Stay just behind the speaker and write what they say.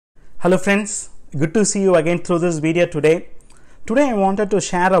Hello friends, good to see you again through this video today. Today I wanted to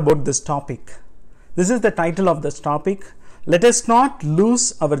share about this topic. This is the title of this topic. Let us not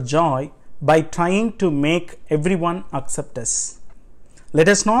lose our joy by trying to make everyone accept us. Let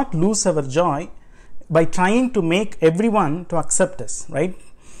us not lose our joy by trying to make everyone to accept us, right?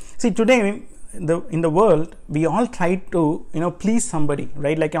 See, today in the world we all try to please somebody,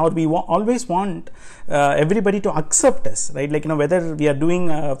 right? Like, or we always want everybody to accept us, right? Like, whether we are doing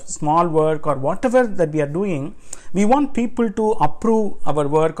a small work or whatever that we are doing, we want people to approve our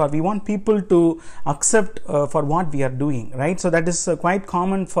work, or we want people to accept for what we are doing, right? So that is quite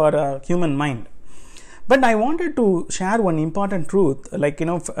common for a human mind. But I wanted to share one important truth, like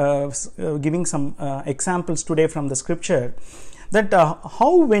giving some examples today from the scripture, that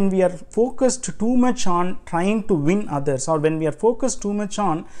how when we are focused too much on trying to win others, or when we are focused too much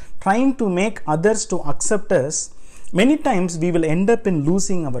on trying to make others to accept us, many times we will end up in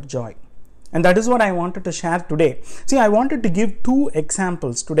losing our joy. And that is what I wanted to share today. See, I wanted to give two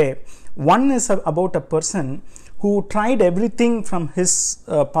examples today. One is about a person who tried everything from his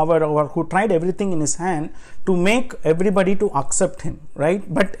power, or who tried everything in his hand to make everybody to accept him,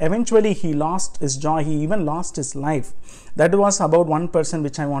 right? But eventually he lost his joy, he even lost his life. That was about one person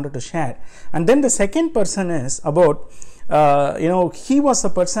which I wanted to share. And then the second person is about, he was a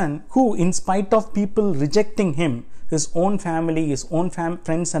person who, in spite of people rejecting him, his own family, his own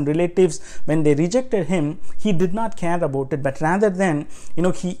friends and relatives, when they rejected him, he did not care about it, but rather than,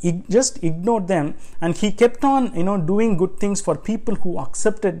 he just ignored them, and he kept on, doing good things for people who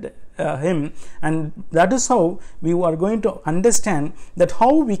accepted him. And that is how we are going to understand that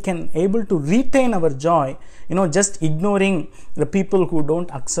how we can able to retain our joy, just ignoring the people who don't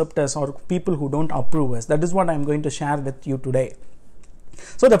accept us or people who don't approve us. That is what I am going to share with you today.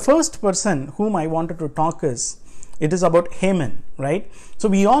 So the first person whom I wanted to talk it is about Haman, right? So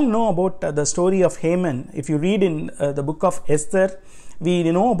we all know about the story of Haman. If you read in the book of Esther, we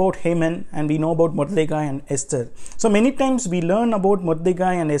know about Haman and we know about Mordecai and Esther. So many times we learn about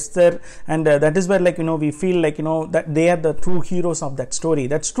Mordecai and Esther, and that is where we feel like that they are the true heroes of that story.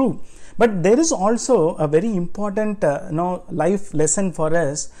 That's true. But there is also a very important life lesson for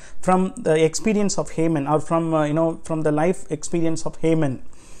us from the experience of Haman, or from the life experience of Haman.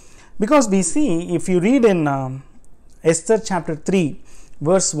 Because we see, if you read in Esther chapter 3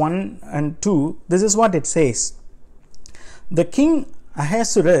 verse 1 and 2, this is what it says. The king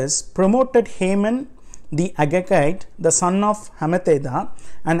Ahasuerus promoted Haman the Agagite, the son of Hammedatha,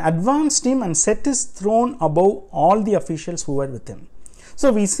 and advanced him and set his throne above all the officials who were with him.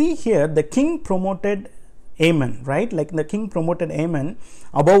 So we see here the king promoted Haman, right? Like the king promoted Haman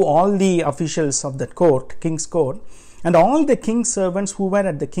above all the officials of that court, king's court. And all the king's servants who were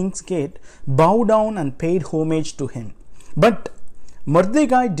at the king's gate bowed down and paid homage to him. But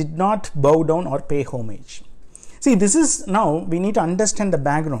Mordecai did not bow down or pay homage. See, this is, now we need to understand the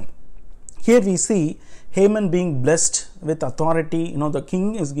background. Here we see Haman being blessed with authority. The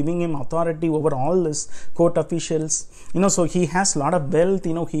king is giving him authority over all his court officials. So he has a lot of wealth.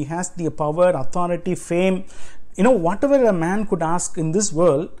 He has the power, authority, fame. Whatever a man could ask in this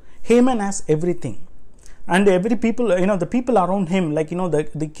world, Haman has everything. And every people, the people around him, like,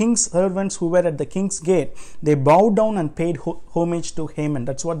 the king's servants who were at the king's gate, they bowed down and paid homage to Haman.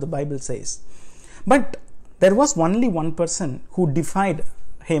 That's what the Bible says. But there was only one person who defied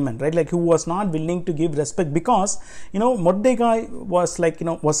Haman, right? Like, who was not willing to give respect, because Mordecai was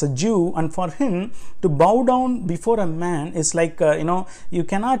was a Jew, and for him to bow down before a man is like you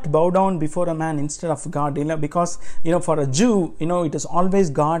cannot bow down before a man instead of God, because for a Jew it is always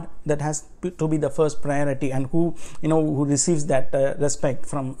God that has to be the first priority, and who receives that respect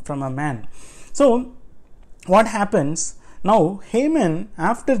from a man. So what happens now? Haman,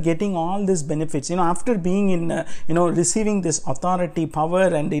 after getting all these benefits, after being in receiving this authority, power,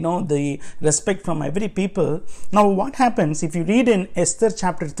 and the respect from every people, now what happens? If you read in Esther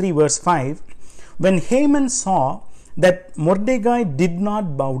chapter 3 verse 5, when Haman saw that Mordecai did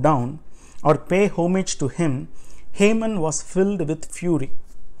not bow down or pay homage to him, Haman was filled with fury.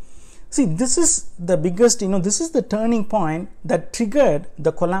 See, this is the biggest, this is the turning point that triggered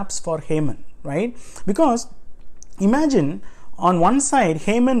the collapse for Haman, right? Because imagine, on one side,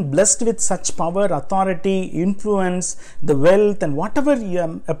 Haman blessed with such power, authority, influence, the wealth, and whatever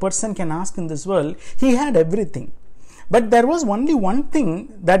a person can ask in this world, he had everything. But there was only one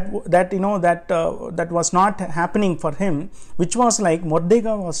thing that was not happening for him, which was like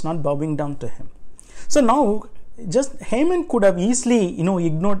Mordecai was not bowing down to him. So now just Haman could have easily,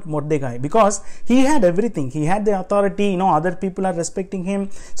 ignored Mordecai, because he had everything. He had the authority, other people are respecting him.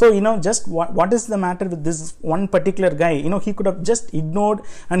 So, just what is the matter with this one particular guy? He could have just ignored,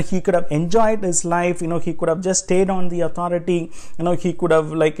 and he could have enjoyed his life. He could have just stayed on the authority. He could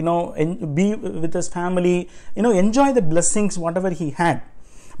have be with his family, enjoy the blessings, whatever he had.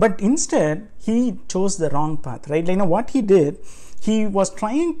 But instead, he chose the wrong path, right? What he did, he was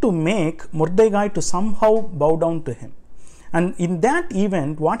trying to make Mordecai to somehow bow down to him. And in that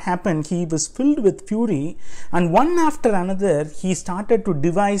event, what happened? He was filled with fury, and one after another, he started to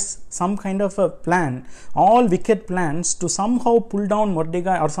devise some kind of a plan, all wicked plans to somehow pull down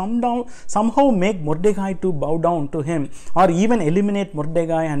Mordecai, or somehow make Mordecai to bow down to him, or even eliminate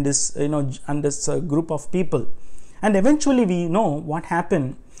Mordecai and his, group of people. And eventually, we know what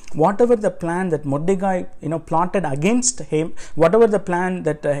happened. Whatever the plan that Mordecai, plotted against him, whatever the plan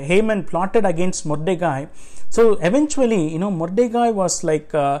that Haman plotted against Mordecai, so eventually, Mordecai was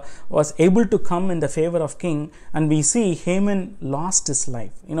was able to come in the favor of king, and we see Haman lost his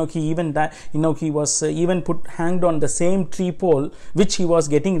life. He even died. He was even hanged on the same tree pole which he was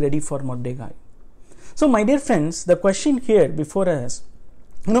getting ready for Mordecai. So, my dear friends, the question here before us,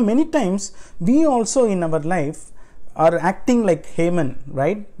 many times we also in our life are acting like Haman,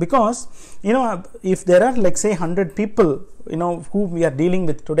 right? Because, if there are say 100 people, who we are dealing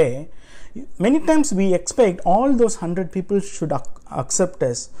with today, many times we expect all those 100 people should accept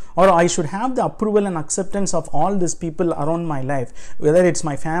us, or I should have the approval and acceptance of all these people around my life, whether it's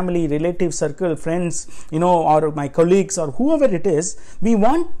my family, relative circle, friends, or my colleagues, or whoever it is. We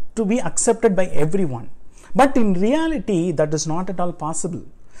want to be accepted by everyone. But in reality, that is not at all possible.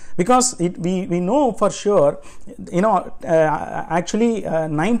 Because we know for sure, actually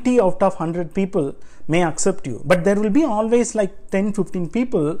 90 out of 100 people may accept you, but there will be always 10-15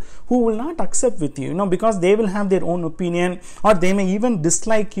 people who will not accept with you, because they will have their own opinion, or they may even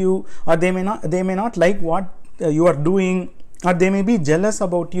dislike you, or they may not like what you are doing, or they may be jealous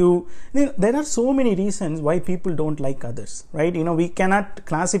about you. There are so many reasons why people don't like others, right? We cannot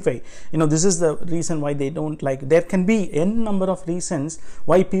classify, this is the reason why they don't like. There can be n number of reasons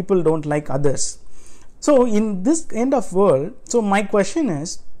why people don't like others. So in this kind of world, so my question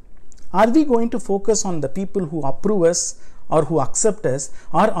is, are we going to focus on the people who approve us or who accept us,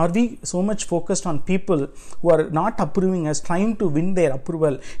 or are we so much focused on people who are not approving us, trying to win their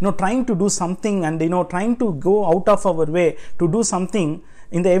approval, trying to do something, and trying to go out of our way to do something?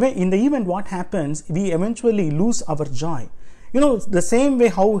 In the event, what happens? We eventually lose our joy. The same way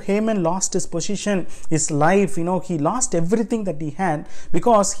how Haman lost his position, his life, he lost everything that he had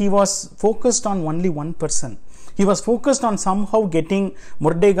because he was focused on only one person. He was focused on somehow getting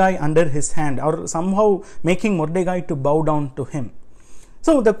Mordecai under his hand, or somehow making Mordecai to bow down to him.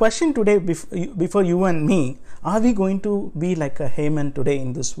 So the question today before you and me, are we going to be like a Haman today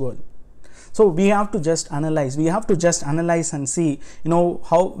in this world? So we have to just analyze. We have to just analyze and see,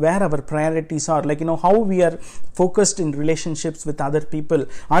 where our priorities are, how we are focused in relationships with other people.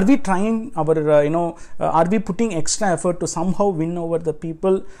 Are we trying our, are we putting extra effort to somehow win over the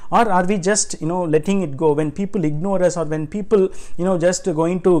people, or are we just, letting it go when people ignore us, or when people, just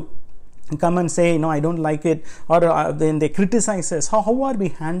going to come and say, I don't like it, or then they criticize us? How are we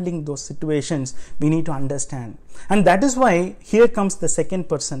handling those situations? We need to understand. And that is why here comes the second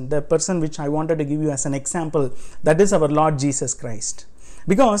person, the person which I wanted to give you as an example, that is our Lord Jesus Christ.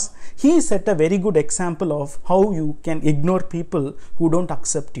 Because he set a very good example of how you can ignore people who don't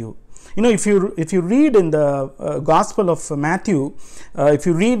accept you. If you read in the Gospel of Matthew, if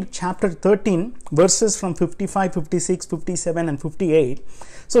you read chapter 13, verses from 55, 56, 57 and 58,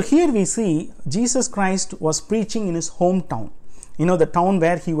 so here we see Jesus Christ was preaching in his hometown. The town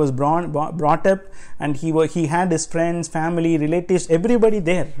where he was brought up, and he had his friends, family, relatives, everybody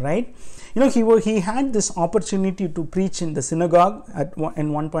there, right? He had this opportunity to preach in the synagogue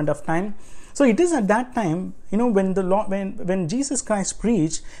in one point of time. So it is at that time, when Jesus Christ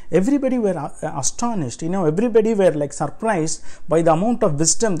preached, everybody were astonished. Everybody were surprised by the amount of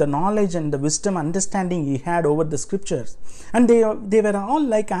wisdom, the knowledge and the wisdom understanding he had over the scriptures. And they were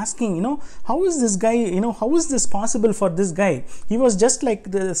all asking, how is this guy, how is this possible for this guy? He was just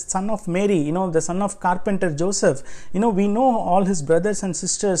like the son of Mary, the son of carpenter Joseph. We know all his brothers and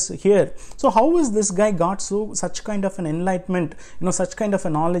sisters here. So how is this guy got such kind of an enlightenment, such kind of a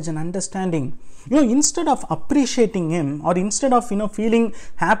knowledge and understanding? Instead of appreciating him, or instead of feeling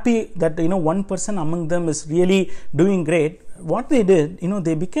happy that one person among them is really doing great, what they did,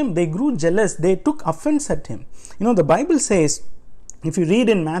 they grew jealous. They took offense at him. The Bible says, if you read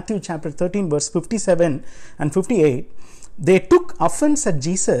in Matthew chapter 13 verse 57 and 58, they took offense at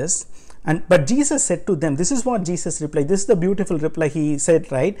Jesus But Jesus said to them, this is what Jesus replied. This is the beautiful reply. He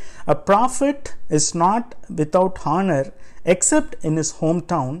said, right? A prophet is not without honor except in his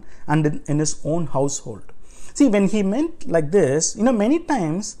hometown and in his own household. See, when he meant like this, many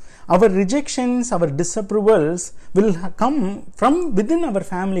times our rejections, our disapprovals will come from within our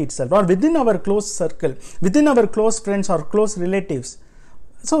family itself, or within our close circle, within our close friends or close relatives.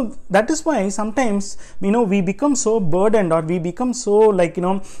 So that is why sometimes we become so burdened, or we become so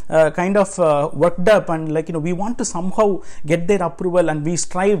kind of worked up, and we want to somehow get their approval, and we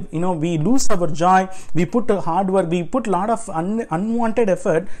strive, we lose our joy, we put hard work, we put a lot of unwanted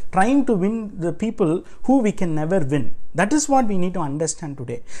effort trying to win the people who we can never win. That is what we need to understand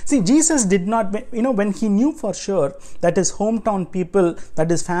today. See, Jesus did not, when he knew for sure that his hometown people, that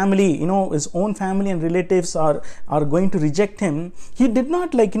his family, his own family and relatives are going to reject him, he did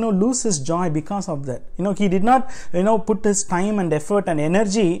not lose his joy because of that. He did not, put his time and effort and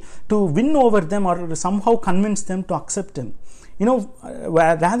energy to win over them or somehow convince them to accept him.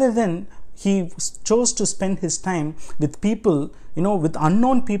 Rather than he chose to spend his time with people, with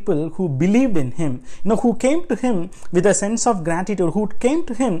unknown people who believed in him, who came to him with a sense of gratitude, who came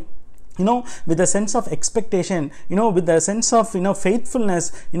to him with a sense of expectation, with a sense of,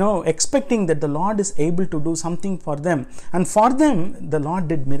 faithfulness, expecting that the Lord is able to do something for them. And for them, the Lord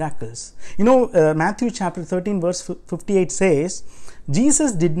did miracles. Matthew chapter 13 verse 58 says,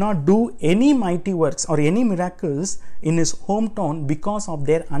 Jesus did not do any mighty works or any miracles in his hometown because of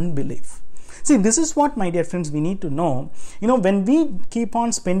their unbelief. See, this is what, my dear friends, we need to know. When we keep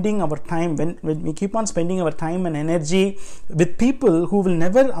on spending our time, when we keep on spending our time and energy with people who will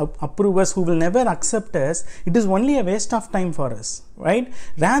never approve us, who will never accept us, it is only a waste of time for us, right?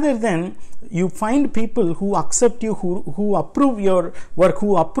 Rather than you find people who accept you, who approve your work,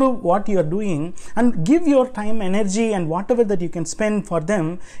 who approve what you are doing, and give your time, energy, and whatever that you can spend for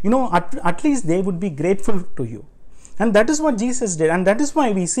them, at least they would be grateful to you. And that is what Jesus did. And that is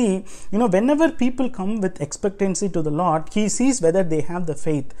why we see, whenever people come with expectancy to the Lord, he sees whether they have the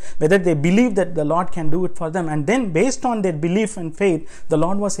faith, whether they believe that the Lord can do it for them. And then based on their belief and faith, the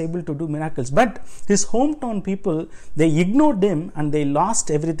Lord was able to do miracles. But his hometown people, they ignored him and they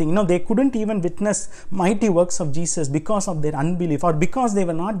lost everything. They couldn't even witness mighty works of Jesus because of their unbelief, or because they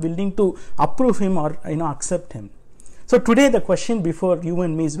were not willing to approve him or accept him. So today the question before you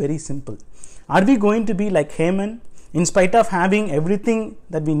and me is very simple. Are we going to be like Haman? In spite of having everything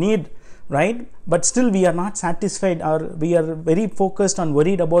that we need, right? But still we are not satisfied, or we are very focused on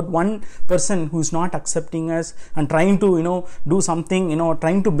worried about one person who is not accepting us and trying to, do something,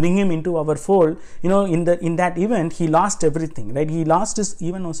 trying to bring him into our fold. In that event, he lost everything, right? He lost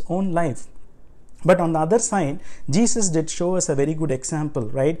even his own life. But on the other side, Jesus did show us a very good example,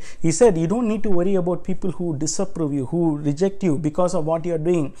 right? He said, you don't need to worry about people who disapprove you, who reject you because of what you are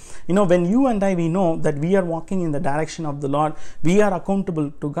doing. When you and I, we know that we are walking in the direction of the Lord, we are accountable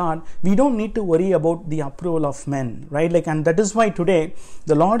to God, we don't need to worry about the approval of men, right? And that is why today,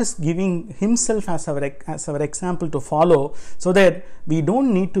 the Lord is giving himself as our example to follow, so that we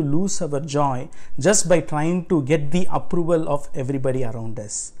don't need to lose our joy just by trying to get the approval of everybody around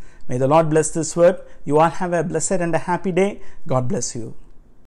us. May the Lord bless this word. You all have a blessed and a happy day. God bless you.